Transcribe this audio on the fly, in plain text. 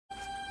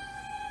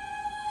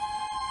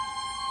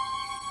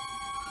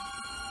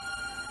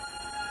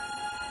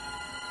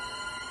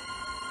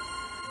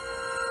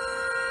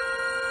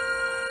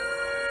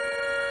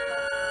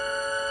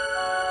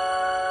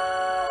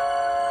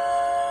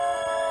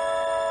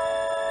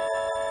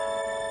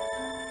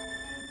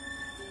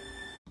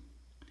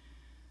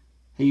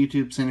Hey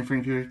YouTube, Sandy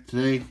Frank here.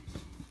 Today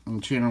on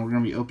the channel we're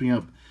going to be opening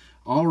up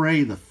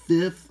already the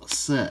 5th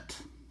set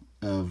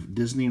of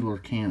Disney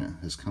Lorcana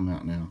has come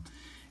out now.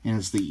 And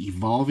it's the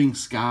Evolving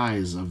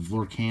Skies of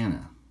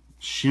Lorcana.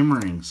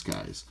 Shimmering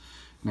Skies.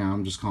 Now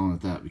I'm just calling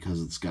it that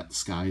because it's got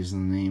skies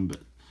in the name,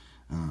 but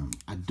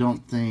I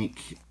don't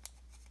think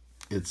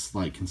it's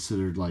like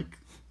considered like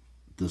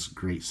this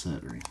great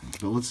set or anything.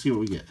 But let's see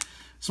what we get.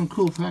 Some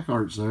cool pack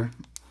arts there,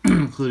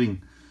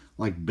 including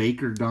like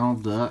Baker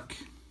Donald Duck,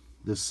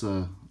 this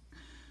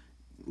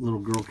little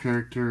girl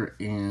character,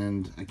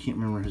 and I can't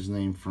remember his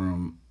name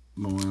from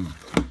Moana.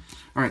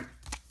 Alright,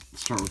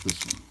 let's start with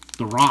this one.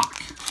 The Rock.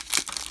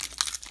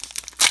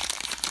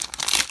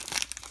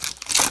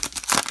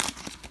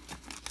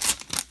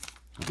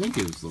 I think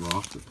it was The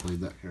Rock that played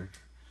that character.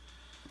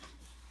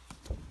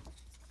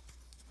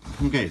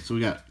 Okay, so we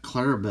got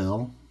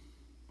Clarabelle,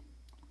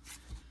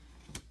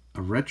 a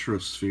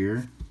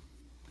Retrosphere,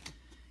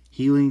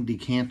 Healing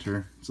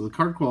Decanter. So the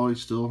card quality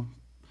is still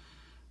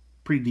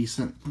pretty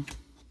decent.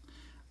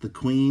 The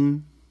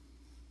Queen,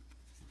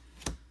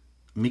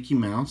 Mickey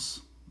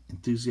Mouse,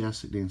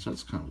 Enthusiastic Dancer.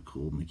 That's kind of a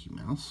cool Mickey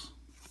Mouse.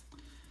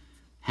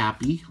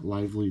 Happy,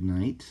 Lively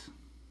Night.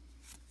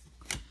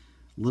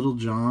 Little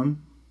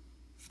John,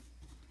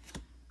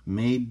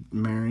 Maid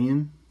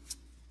Marian,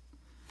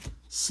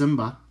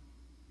 Simba,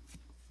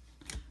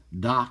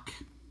 Doc,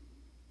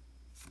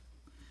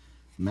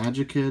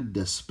 Magica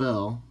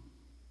Dispel.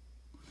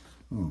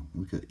 Oh,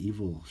 look at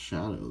Evil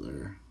Shadow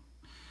there.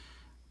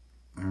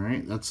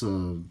 Alright, that's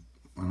a,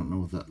 I don't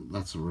know what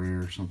that's a rare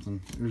or something.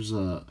 There's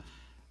a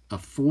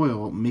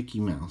foil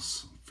Mickey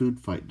Mouse, Food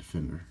Fight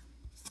Defender.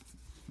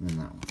 And then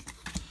that one.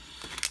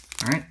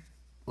 Alright,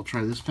 we'll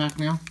try this pack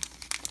now.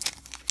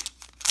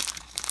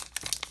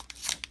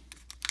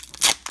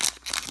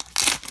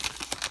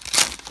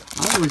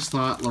 I always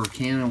thought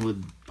Lorcana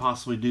would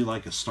possibly do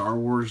like a Star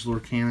Wars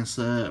Lorcana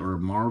set or a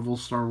Marvel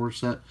Star Wars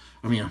set.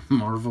 I mean, a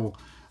Marvel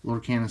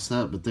Lorcana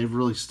set, but they've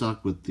really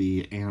stuck with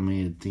the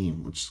animated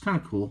theme, which is kind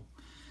of cool.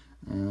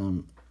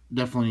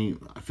 Definitely,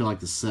 I feel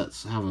like the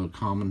sets have a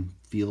common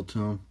feel to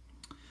them.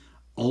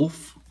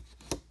 Ulf,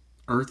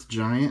 Earth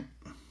Giant,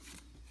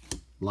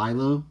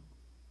 Lilo,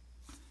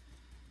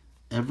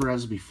 Ever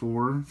As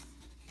Before,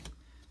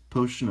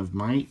 Potion of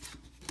Might,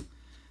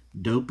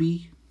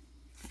 Dopey,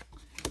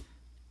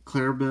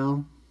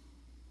 Clarabelle,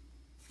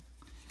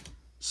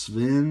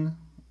 Sven,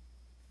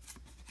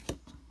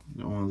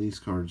 got one of these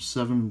cards,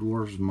 Seven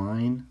Dwarfs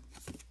Mine,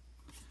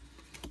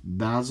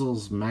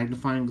 Basil's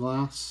Magnifying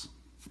Glass,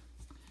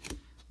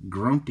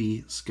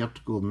 Grumpy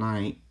Skeptical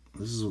Knight.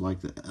 This is like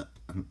a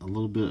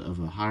little bit of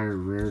a higher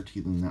rarity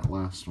than that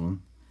last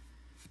one,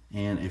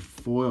 and a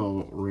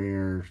foil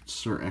rare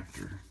Sir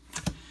Ector.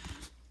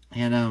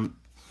 And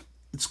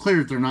it's clear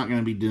that they're not going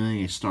to be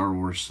doing a Star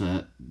Wars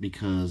set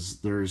because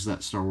there's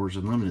that Star Wars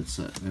Unlimited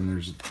set, and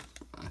there's,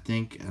 I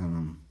think,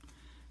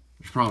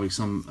 there's probably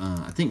some.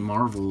 I think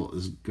Marvel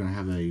is going to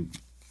have a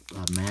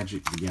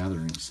Magic the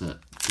Gathering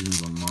set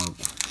themed on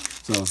Marvel.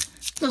 So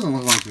it doesn't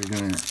look like they're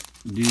going to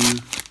do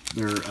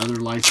their other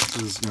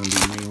licenses. Going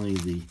to be mainly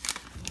the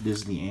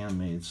Disney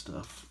animated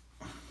stuff.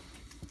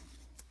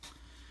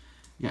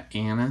 Yeah,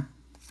 Anna,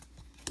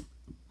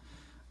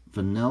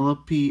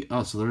 Vanellope.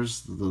 Oh, so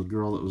there's the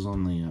girl that was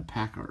on the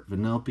pack art.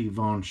 Vanellope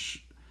von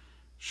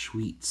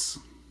Schweetz.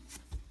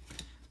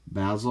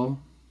 Basil,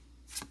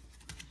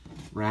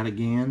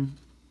 Ratigan,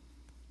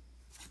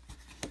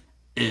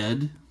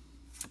 Ed,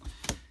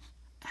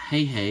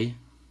 Hey,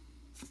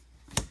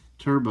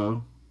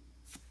 Turbo,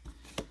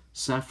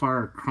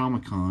 Sapphire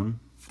Chromicon,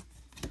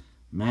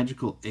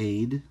 Magical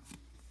Aid,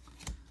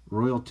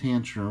 Royal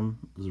Tantrum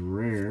is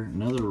rare,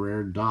 another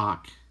rare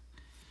Doc,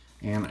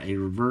 and a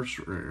reverse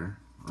rare,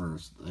 or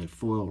a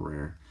foil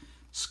rare,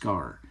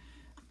 Scar.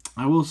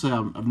 I will say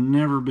I've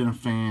never been a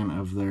fan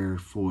of their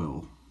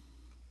foil.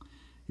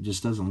 It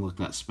just doesn't look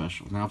that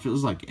special. Now, if it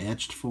was like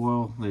etched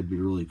foil, they'd be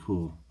really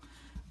cool.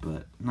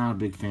 But not a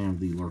big fan of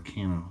the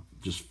Lorcana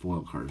just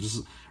foil cards.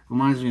 This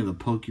reminds me of the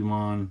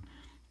Pokemon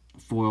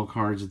foil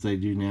cards that they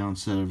do now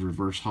instead of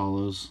reverse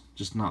hollows.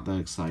 Just not that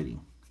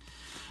exciting.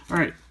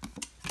 Alright,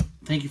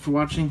 thank you for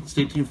watching.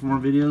 Stay tuned for more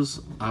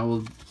videos. I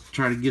will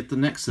try to get the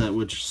next set,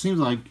 which seems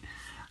like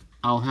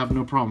I'll have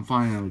no problem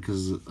finding them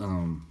because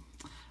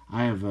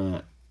I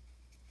have,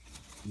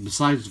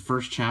 besides the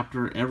first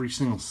chapter, every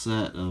single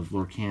set of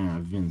Lorcana,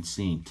 I've been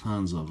seeing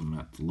tons of them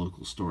at the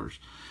local stores.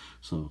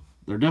 So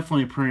they're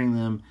definitely printing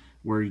them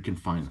where you can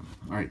find them.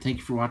 Alright, thank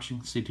you for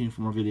watching. Stay tuned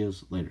for more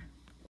videos later.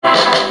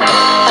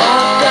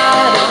 I've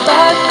got a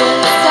life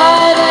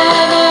inside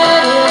and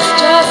it is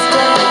just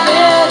a